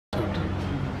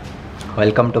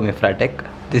Welcome to Mifratech.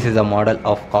 This is a model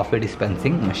of coffee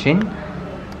dispensing machine.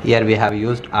 Here we have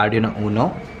used Arduino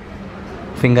Uno,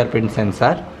 fingerprint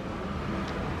sensor,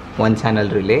 one channel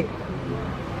relay,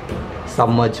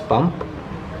 submerged pump,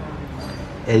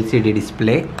 LCD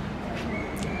display.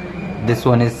 This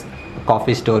one is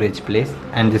coffee storage place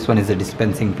and this one is a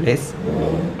dispensing place.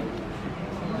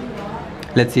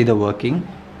 Let's see the working.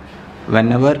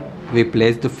 Whenever we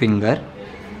place the finger,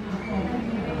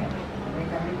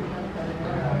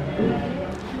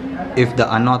 if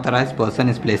the unauthorized person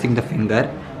is placing the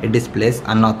finger, it displays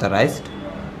unauthorized.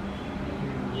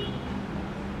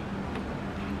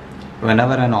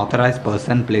 Whenever an authorized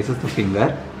person places the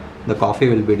finger, the coffee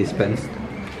will be dispensed.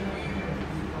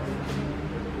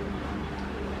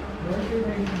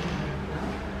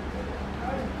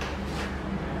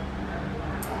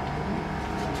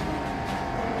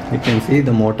 You can see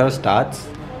the motor starts.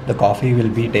 The coffee will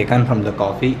be taken from the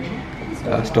coffee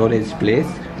storage place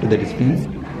to the dispense,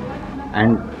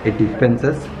 and it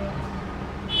dispenses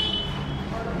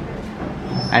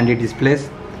and it displays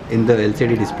in the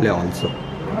LCD display also.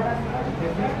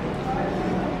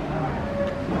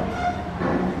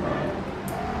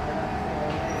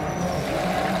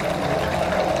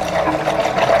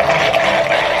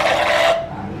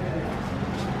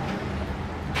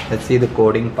 Let's see the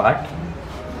coding part.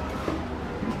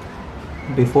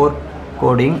 Before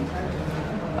coding,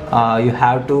 you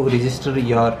have to register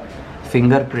your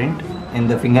fingerprint in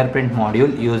the fingerprint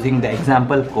module using the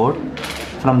example code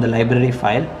from the library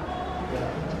file.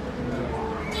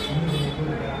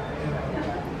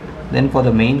 Then for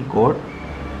the main code,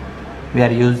 we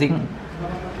are using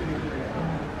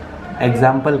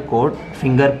example code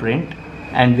fingerprint,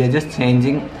 and we are just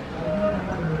changing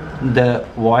the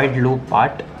void loop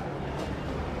part.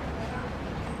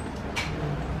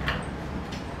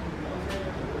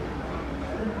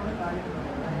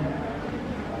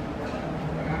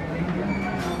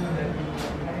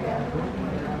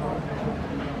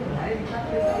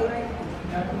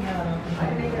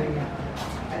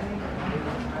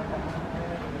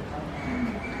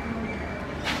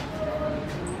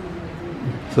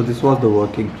 So this was the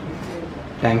working.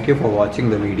 Thank you for watching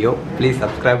the video. Please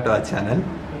subscribe to our channel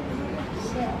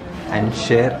and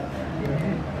share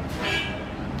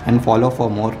and follow for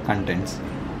more contents.